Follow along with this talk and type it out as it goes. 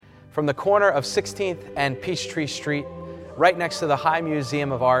From the corner of 16th and Peachtree Street, right next to the High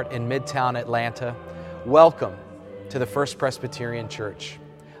Museum of Art in Midtown Atlanta, welcome to the First Presbyterian Church.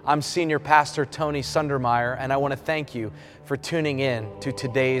 I'm Senior Pastor Tony Sundermeyer, and I want to thank you for tuning in to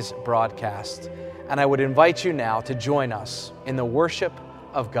today's broadcast. And I would invite you now to join us in the worship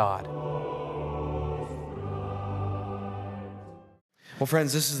of God. Well,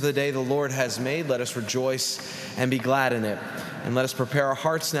 friends, this is the day the Lord has made. Let us rejoice and be glad in it. And let us prepare our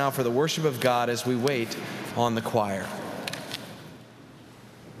hearts now for the worship of God as we wait on the choir.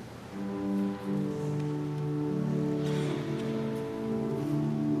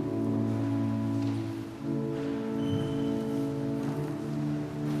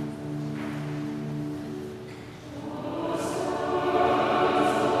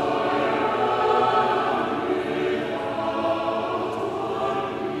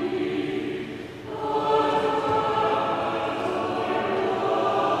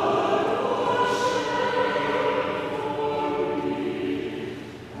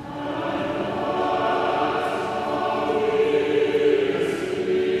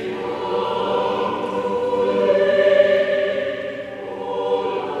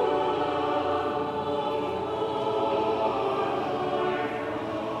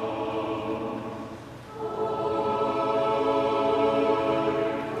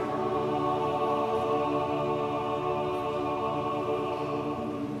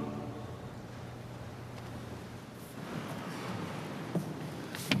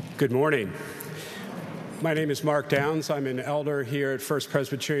 Good morning. My name is Mark Downs. I'm an elder here at First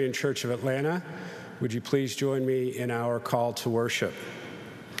Presbyterian Church of Atlanta. Would you please join me in our call to worship?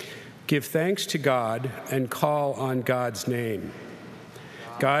 Give thanks to God and call on God's name.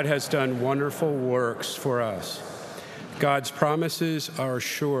 God has done wonderful works for us. God's promises are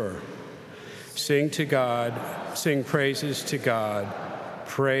sure. Sing to God, sing praises to God.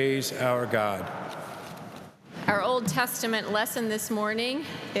 Praise our God. Our Old Testament lesson this morning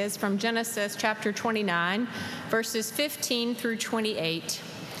is from Genesis chapter 29, verses 15 through 28.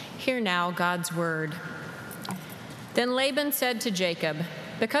 Hear now God's word. Then Laban said to Jacob,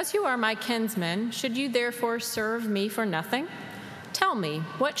 "Because you are my kinsman, should you therefore serve me for nothing? Tell me,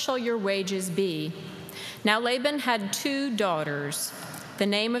 what shall your wages be?" Now Laban had 2 daughters. The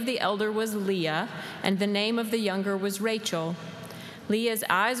name of the elder was Leah, and the name of the younger was Rachel. Leah's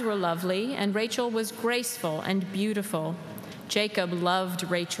eyes were lovely, and Rachel was graceful and beautiful. Jacob loved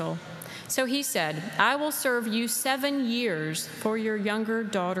Rachel. So he said, "I will serve you 7 years for your younger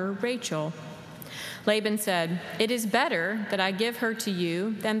daughter Rachel." Laban said, "It is better that I give her to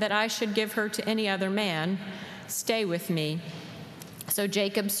you than that I should give her to any other man. Stay with me." So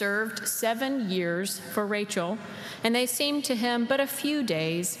Jacob served 7 years for Rachel, and they seemed to him but a few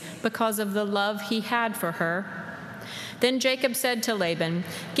days because of the love he had for her. Then Jacob said to Laban,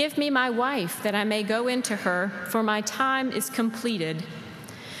 "Give me my wife, that I may go into her, for my time is completed."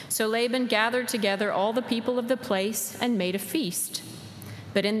 So Laban gathered together all the people of the place and made a feast.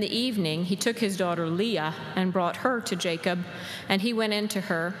 But in the evening he took his daughter Leah and brought her to Jacob, and he went into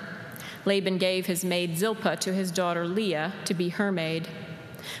her. Laban gave his maid Zilpah to his daughter Leah to be her maid.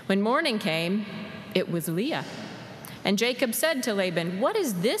 When morning came, it was Leah. And Jacob said to Laban, "What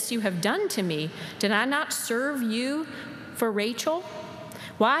is this you have done to me? Did I not serve you for Rachel?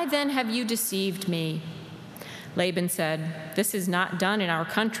 Why then have you deceived me?" Laban said, "This is not done in our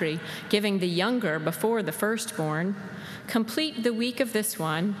country, giving the younger before the firstborn. Complete the week of this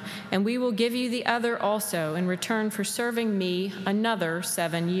one, and we will give you the other also in return for serving me another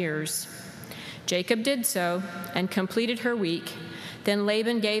 7 years." Jacob did so and completed her week. Then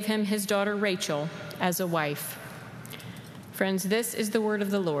Laban gave him his daughter Rachel as a wife. Friends, this is the word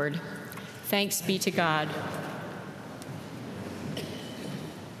of the Lord. Thanks be to God.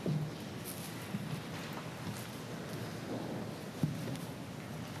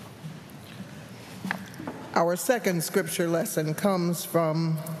 Our second scripture lesson comes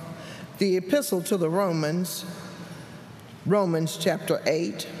from the Epistle to the Romans, Romans chapter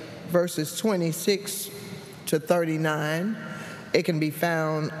 8, verses 26 to 39. It can be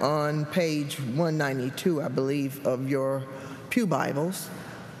found on page 192, I believe, of your pew Bibles.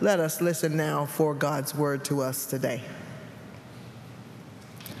 Let us listen now for God's word to us today.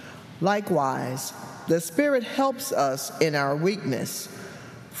 Likewise, the Spirit helps us in our weakness,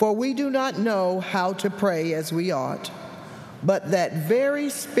 for we do not know how to pray as we ought, but that very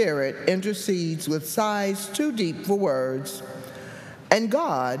Spirit intercedes with sighs too deep for words. And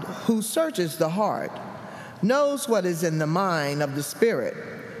God, who searches the heart, knows what is in the mind of the Spirit,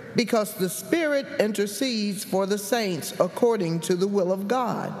 because the Spirit intercedes for the saints according to the will of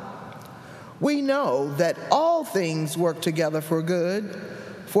God. We know that all things work together for good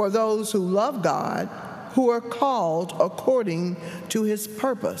for those who love God, who are called according to his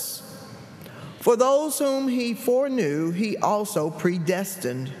purpose. For those whom he foreknew, he also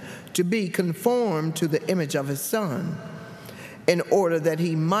predestined to be conformed to the image of his Son, in order that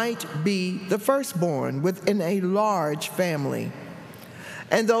he might be the firstborn within a large family.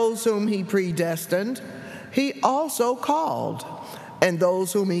 And those whom he predestined, he also called. And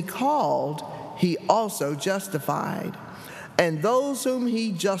those whom he called, he also justified. And those whom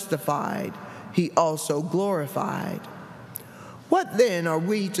he justified, he also glorified. What then are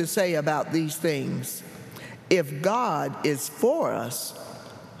we to say about these things? If God is for us,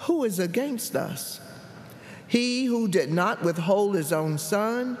 who is against us? He who did not withhold his own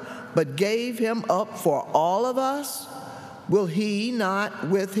Son, but gave him up for all of us, will he not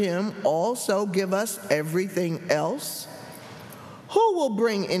with him also give us everything else? Who will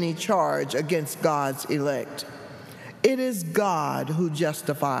bring any charge against God's elect? It is God who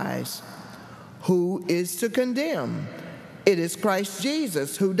justifies. Who is to condemn? It is Christ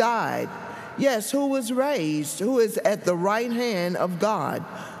Jesus who died, yes, who was raised, who is at the right hand of God,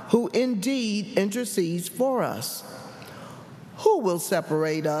 who indeed intercedes for us. Who will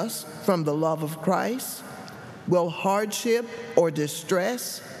separate us from the love of Christ? Will hardship or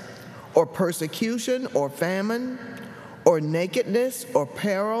distress, or persecution or famine, or nakedness or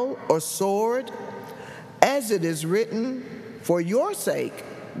peril or sword? As it is written, for your sake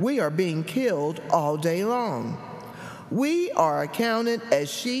we are being killed all day long. We are accounted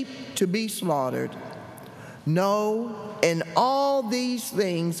as sheep to be slaughtered. No, in all these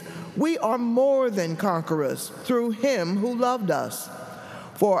things we are more than conquerors through him who loved us.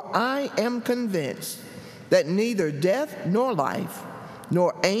 For I am convinced that neither death nor life,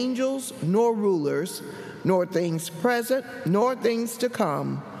 nor angels nor rulers, nor things present nor things to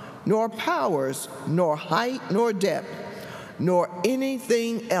come, nor powers, nor height nor depth, nor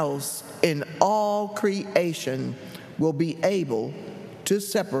anything else in all creation will be able to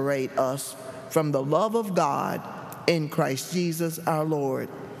separate us from the love of God in Christ Jesus our Lord.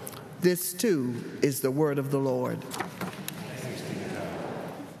 This too is the word of the Lord.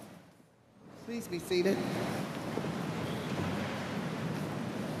 Please be seated.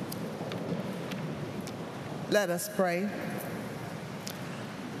 Let us pray.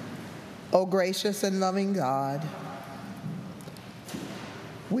 O gracious and loving God,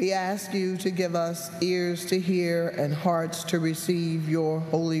 we ask you to give us ears to hear and hearts to receive your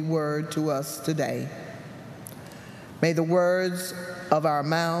holy word to us today. May the words of our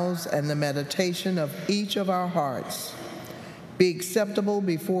mouths and the meditation of each of our hearts be acceptable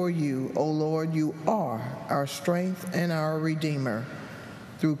before you, O Lord. You are our strength and our Redeemer.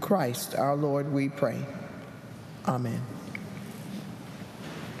 Through Christ our Lord we pray. Amen.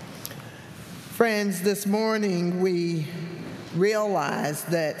 Friends, this morning we realize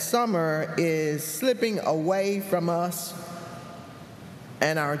that summer is slipping away from us,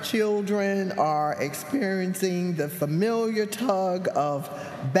 and our children are experiencing the familiar tug of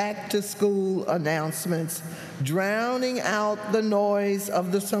back-to-school announcements, drowning out the noise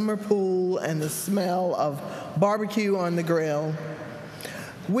of the summer pool and the smell of barbecue on the grill.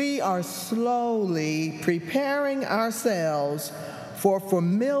 We are slowly preparing ourselves for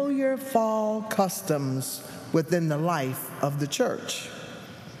familiar fall customs within the life of the church.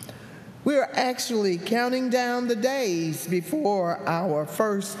 We are actually counting down the days before our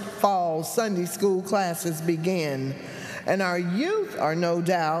first fall Sunday school classes begin, and our youth are no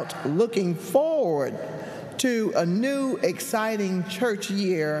doubt looking forward to a new exciting church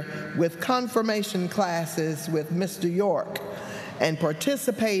year with confirmation classes with Mr. York and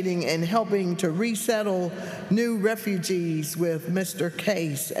participating in helping to resettle new refugees with Mr.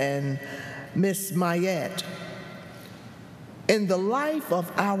 Case and Miss Mayette. In the life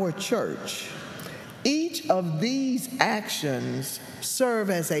of our church, each of these actions serve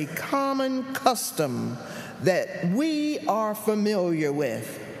as a common custom that we are familiar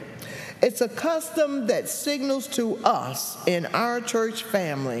with. It's a custom that signals to us in our church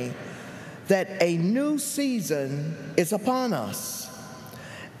family that a new season is upon us.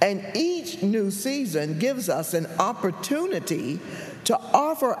 And each new season gives us an opportunity to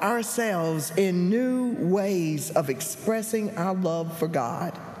offer ourselves in new ways of expressing our love for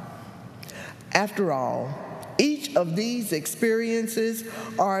God. After all, each of these experiences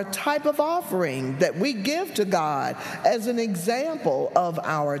are a type of offering that we give to God as an example of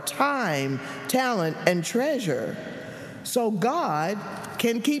our time, talent, and treasure, so God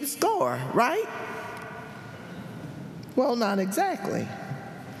can keep score, right? Well, not exactly.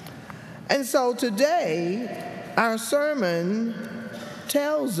 And so today, our sermon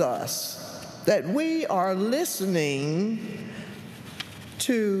tells us that we are listening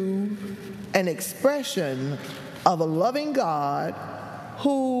to an expression of a loving God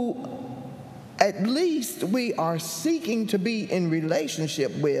who at least we are seeking to be in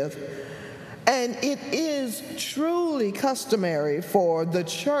relationship with. And it is truly customary for the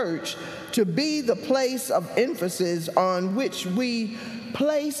church to be the place of emphasis on which we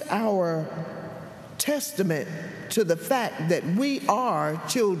place our testament to the fact that we are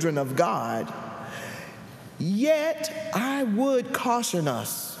children of God. Yet, I would caution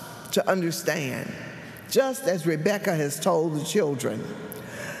us to understand, just as Rebecca has told the children,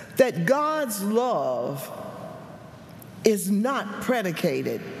 that God's love is not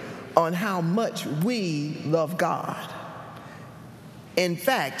predicated on how much we love God. In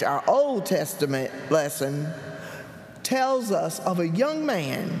fact, our Old Testament lesson tells us of a young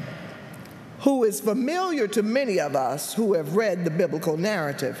man who is familiar to many of us who have read the biblical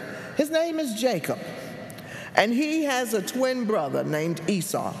narrative. His name is Jacob, and he has a twin brother named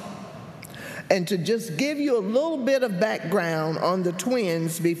Esau. And to just give you a little bit of background on the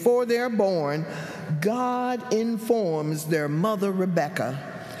twins before they're born, God informs their mother, Rebecca,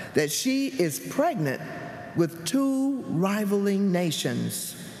 that she is pregnant with two rivaling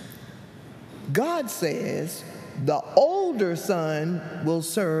nations. God says the older son will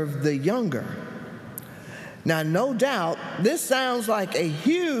serve the younger. Now, no doubt, this sounds like a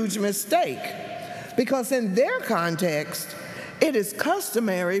huge mistake, because in their context, it is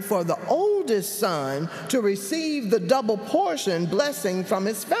customary for the oldest son to receive the double portion blessing from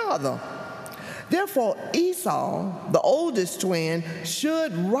his father. Therefore, Esau, the oldest twin,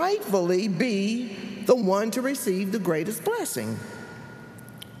 should rightfully be the one to receive the greatest blessing.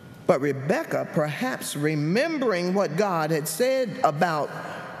 But Rebekah, perhaps remembering what God had said about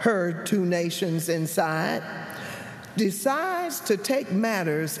her two nations inside, decides to take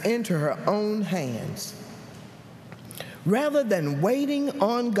matters into her own hands. Rather than waiting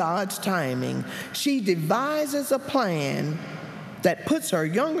on God's timing, she devises a plan that puts her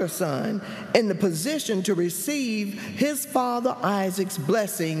younger son in the position to receive his father Isaac's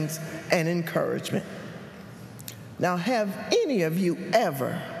blessings and encouragement. Now, have any of you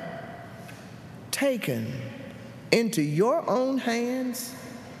ever taken into your own hands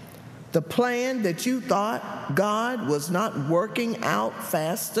the plan that you thought God was not working out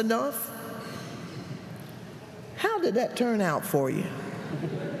fast enough? How did that turn out for you?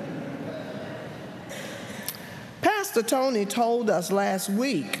 Pastor Tony told us last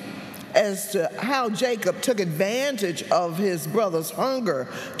week as to how Jacob took advantage of his brother's hunger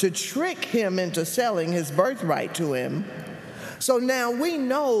to trick him into selling his birthright to him. So now we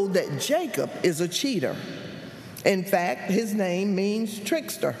know that Jacob is a cheater. In fact, his name means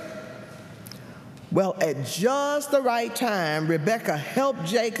trickster. Well, at just the right time, Rebekah helped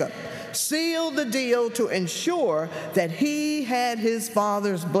Jacob seal the deal to ensure that he had his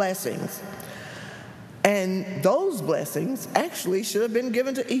father's blessings. And those blessings actually should have been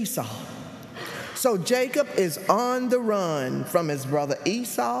given to Esau. So Jacob is on the run from his brother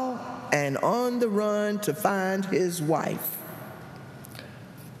Esau and on the run to find his wife.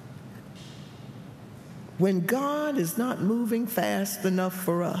 When God is not moving fast enough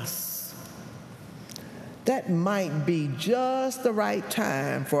for us, that might be just the right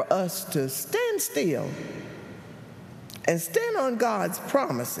time for us to stand still and stand on God's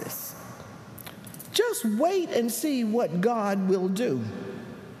promises. Just wait and see what God will do.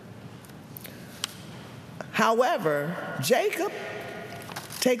 However, Jacob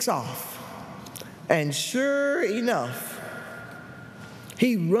takes off, and sure enough,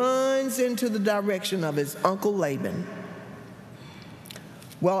 he runs into the direction of his uncle Laban.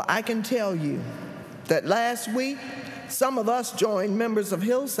 Well, I can tell you that last week, some of us joined members of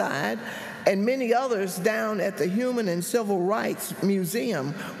Hillside and many others down at the Human and Civil Rights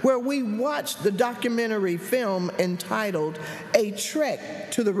Museum, where we watched the documentary film entitled A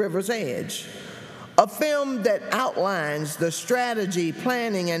Trek to the River's Edge, a film that outlines the strategy,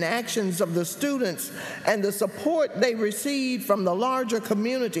 planning, and actions of the students and the support they received from the larger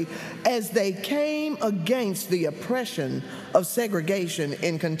community as they came against the oppression of segregation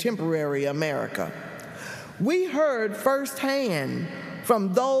in contemporary America. We heard firsthand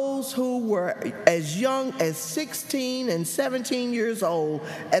from those who were as young as 16 and 17 years old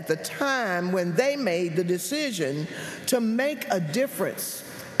at the time when they made the decision to make a difference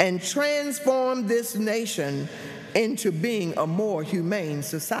and transform this nation into being a more humane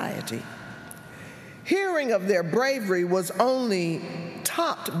society. Hearing of their bravery was only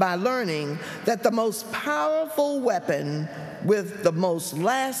topped by learning that the most powerful weapon with the most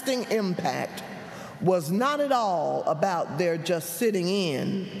lasting impact was not at all about their just sitting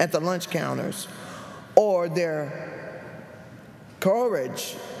in at the lunch counters or their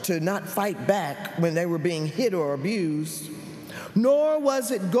courage to not fight back when they were being hit or abused, nor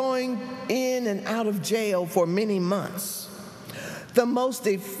was it going in and out of jail for many months. The most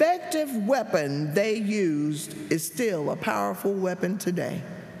effective weapon they used is still a powerful weapon today.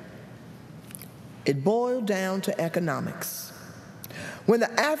 It boiled down to economics. When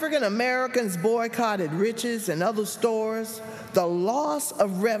the African Americans boycotted Rich's and other stores, the loss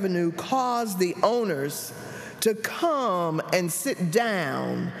of revenue caused the owners to come and sit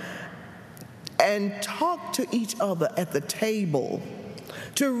down and talk to each other at the table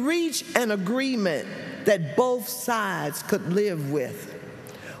to reach an agreement that both sides could live with.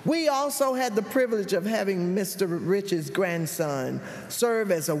 We also had the privilege of having Mr. Rich's grandson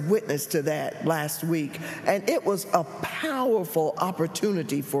serve as a witness to that last week, and it was a powerful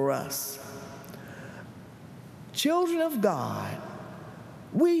opportunity for us. Children of God,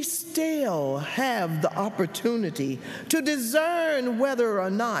 we still have the opportunity to discern whether or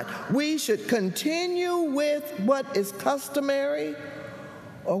not we should continue with what is customary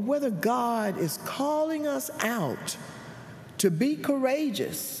or whether God is calling us out to be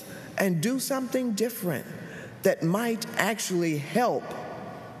courageous and do something different that might actually help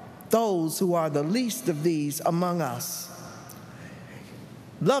those who are the least of these among us.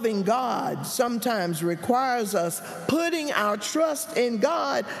 Loving God sometimes requires us putting our trust in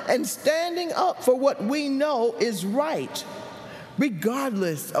God and standing up for what we know is right,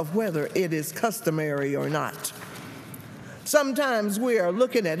 regardless of whether it is customary or not. Sometimes we are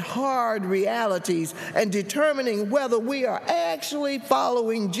looking at hard realities and determining whether we are actually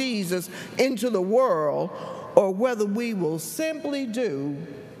following Jesus into the world or whether we will simply do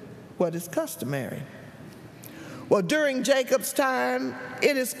what is customary. Well, during Jacob's time,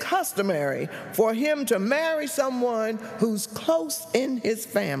 it is customary for him to marry someone who's close in his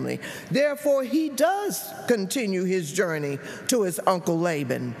family. Therefore, he does continue his journey to his uncle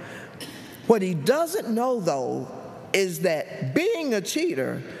Laban. What he doesn't know, though, is that being a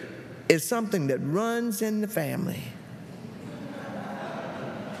cheater is something that runs in the family.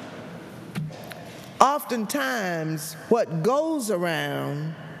 Oftentimes, what goes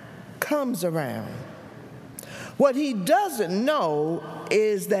around comes around. What he doesn't know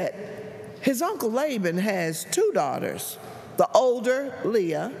is that his uncle Laban has two daughters, the older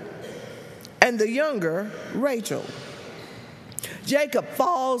Leah and the younger Rachel. Jacob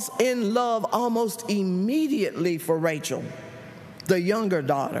falls in love almost immediately for Rachel, the younger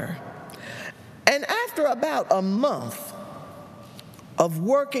daughter. And after about a month of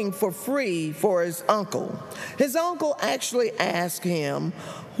working for free for his uncle actually asked him,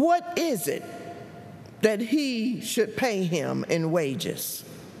 what is it that he should pay him in wages?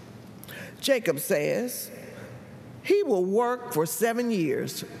 Jacob says he will work for 7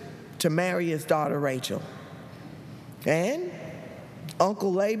 years to marry his daughter Rachel. And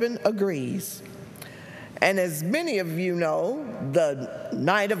Uncle Laban agrees. And as many of you know, the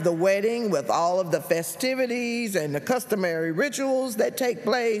night of the wedding, with all of the festivities and the customary rituals that take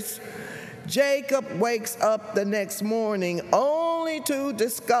place, Jacob wakes up the next morning only to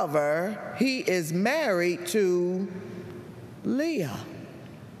discover he is married to Leah.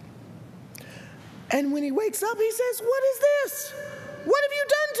 And when he wakes up, he says, "What is this? What have you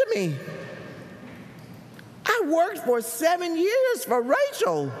done to me? I worked for 7 years for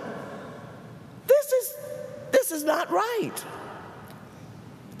Rachel. This is not right."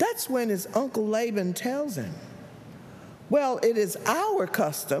 That's when his uncle Laban tells him, well, it is our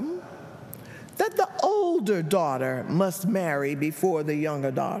custom that the older daughter must marry before the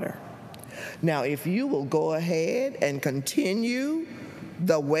younger daughter. Now, if you will go ahead and continue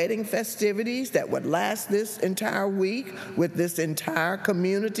the wedding festivities that would last this entire week with this entire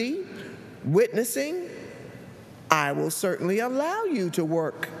community witnessing, I will certainly allow you to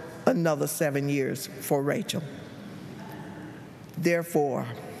work another 7 years for Rachel. Therefore,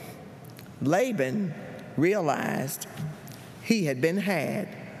 Laban realized he had been had,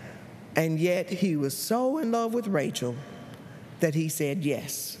 and yet he was so in love with Rachel that he said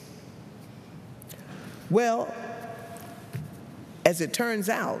yes. Well, as it turns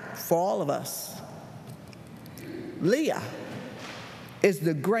out, for all of us, Leah is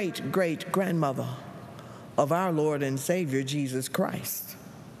the great-great-grandmother of our Lord and Savior, Jesus Christ,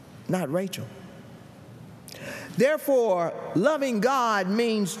 not Rachel. Therefore, loving God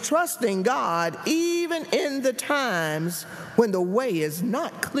means trusting God even in the times when the way is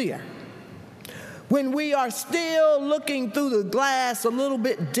not clear, when we are still looking through the glass a little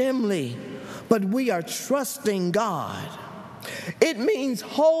bit dimly, but we are trusting God. It means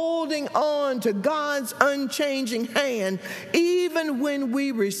holding on to God's unchanging hand even when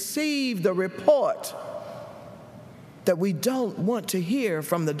we receive the report that we don't want to hear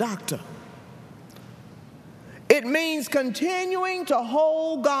from the doctor. It means continuing to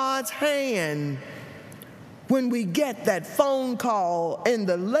hold God's hand when we get that phone call in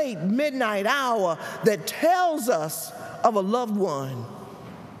the late midnight hour that tells us of a loved one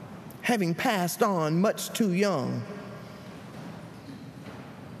having passed on much too young.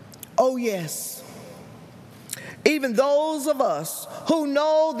 Oh yes, even those of us who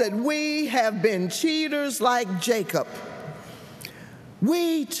know that we have been cheaters like Jacob,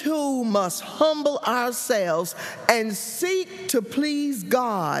 we too must humble ourselves and seek to please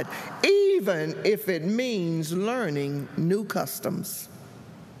God, even if it means learning new customs.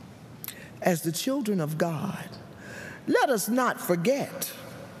 As the children of God, let us not forget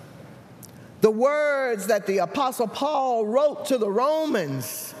the words that the Apostle Paul wrote to the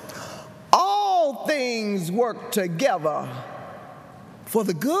Romans. All things work together for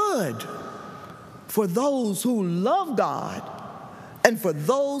the good, for those who love God, and for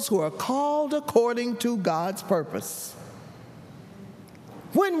those who are called according to God's purpose.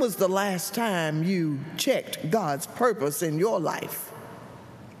 When was the last time you checked God's purpose in your life?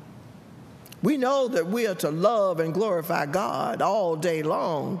 We know that we are to love and glorify God all day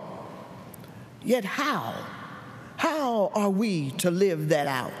long. Yet how? How are we to live that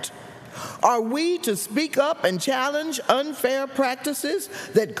out? Are we to speak up and challenge unfair practices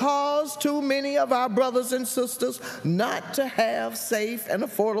that cause too many of our brothers and sisters not to have safe and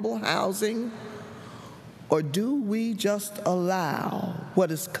affordable housing? Or do we just allow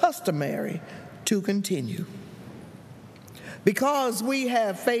what is customary to continue? Because we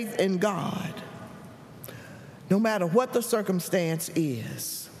have faith in God, no matter what the circumstance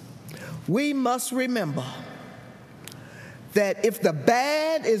is, we must remember that if the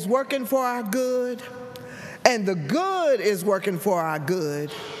bad is working for our good and the good is working for our good,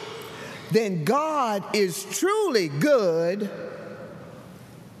 then God is truly good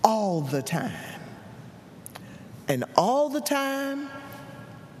all the time. And all the time,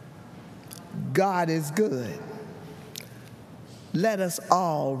 God is good. Let us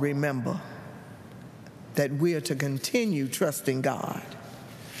all remember that we are to continue trusting God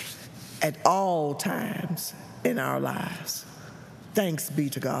at all times in our lives. Thanks be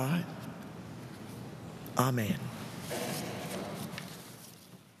to God. Amen.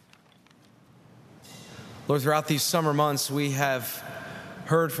 Lord, throughout these summer months, we have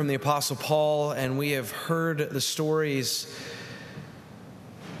heard from the Apostle Paul, and we have heard the stories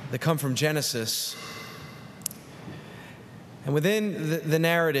that come from Genesis. And within the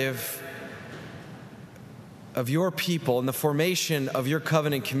narrative of your people and the formation of your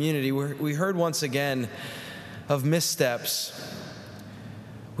covenant community, we heard once again of missteps.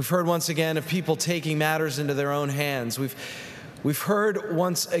 We've heard once again of people taking matters into their own hands. We've heard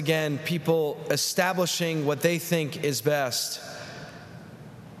once again people establishing what they think is best,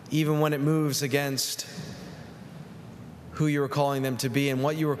 even when it moves against who you were calling them to be and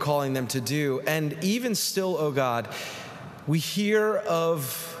what you were calling them to do. And even still, oh God, we hear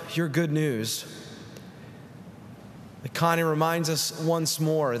of your good news. Connie reminds us once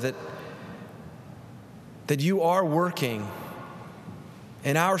more that you are working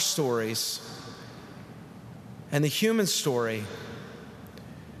in our stories and the human story,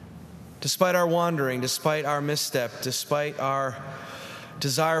 despite our wandering, despite our misstep, despite our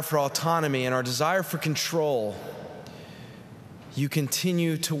desire for autonomy and our desire for control. You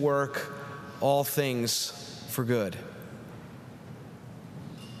continue to work all things for good.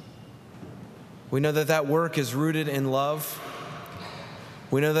 We know that that work is rooted in love.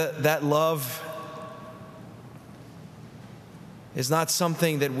 We know that that love is not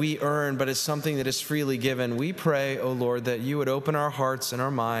something that we earn, but is something that is freely given. We pray, O Lord, that you would open our hearts and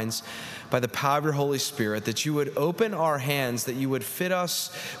our minds by the power of your Holy Spirit, that you would open our hands, that you would fit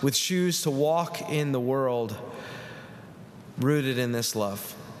us with shoes to walk in the world rooted in this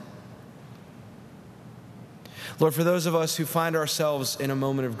love. Lord, for those of us who find ourselves in a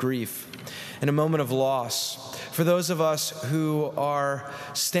moment of grief, in a moment of loss, for those of us who are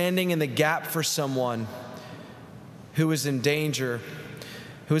standing in the gap for someone who is in danger,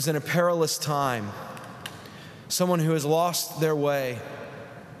 who is in a perilous time, someone who has lost their way,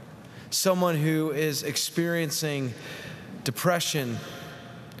 someone who is experiencing depression,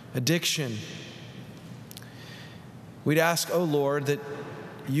 addiction, we'd ask, oh Lord, that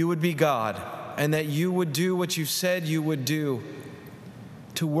you would be God and that you would do what you said you would do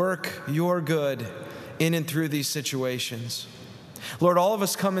to work your good in and through these situations. Lord, all of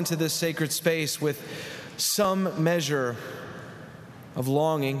us come into this sacred space with some measure of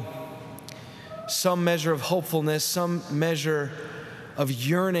longing, some measure of hopefulness, some measure of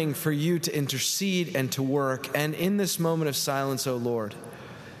yearning for you to intercede and to work. And in this moment of silence, O Lord,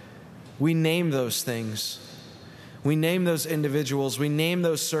 we name those things. We name those individuals. We name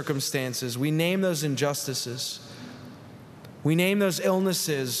those circumstances. We name those injustices. We name those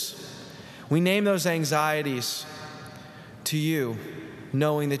illnesses. We name those anxieties to you,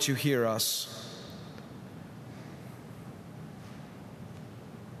 knowing that you hear us.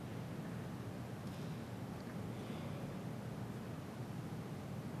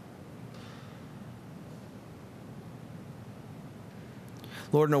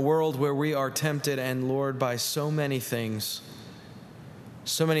 Lord, in a world where we are tempted, and Lord, by so many things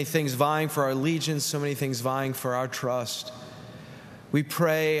vying for our allegiance, so many things vying for our trust, we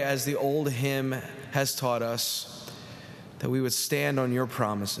pray, as the old hymn has taught us, that we would stand on your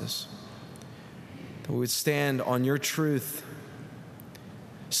promises, that we would stand on your truth,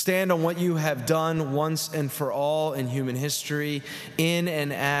 stand on what you have done once and for all in human history, in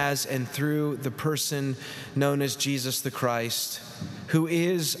and as and through the person known as Jesus the Christ, who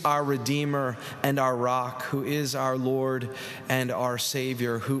is our Redeemer and our rock, who is our Lord and our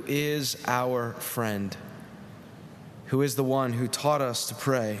Savior, who is our friend, who is the one who taught us to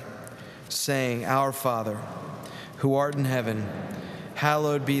pray, saying, Our Father, who art in heaven,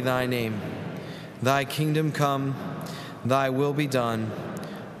 hallowed be thy name. Thy kingdom come, thy will be done,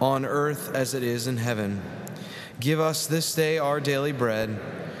 on earth as it is in heaven. Give us this day our daily bread,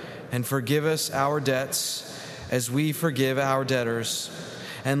 and forgive us our debts as we forgive our debtors.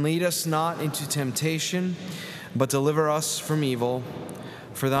 And lead us not into temptation, but deliver us from evil.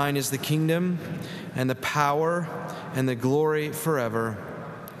 For thine is the kingdom, and the power, and the glory forever.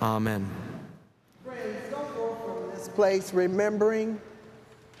 Amen. Friends, don't go from this place remembering,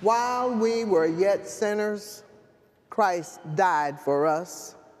 while we were yet sinners, Christ died for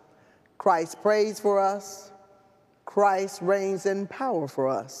us. Christ prays for us. Christ reigns in power for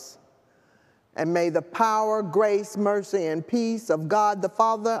us. And may the power, grace, mercy, and peace of God the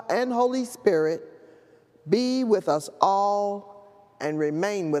Father and Holy Spirit be with us all and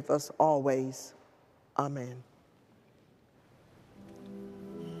remain with us always. Amen.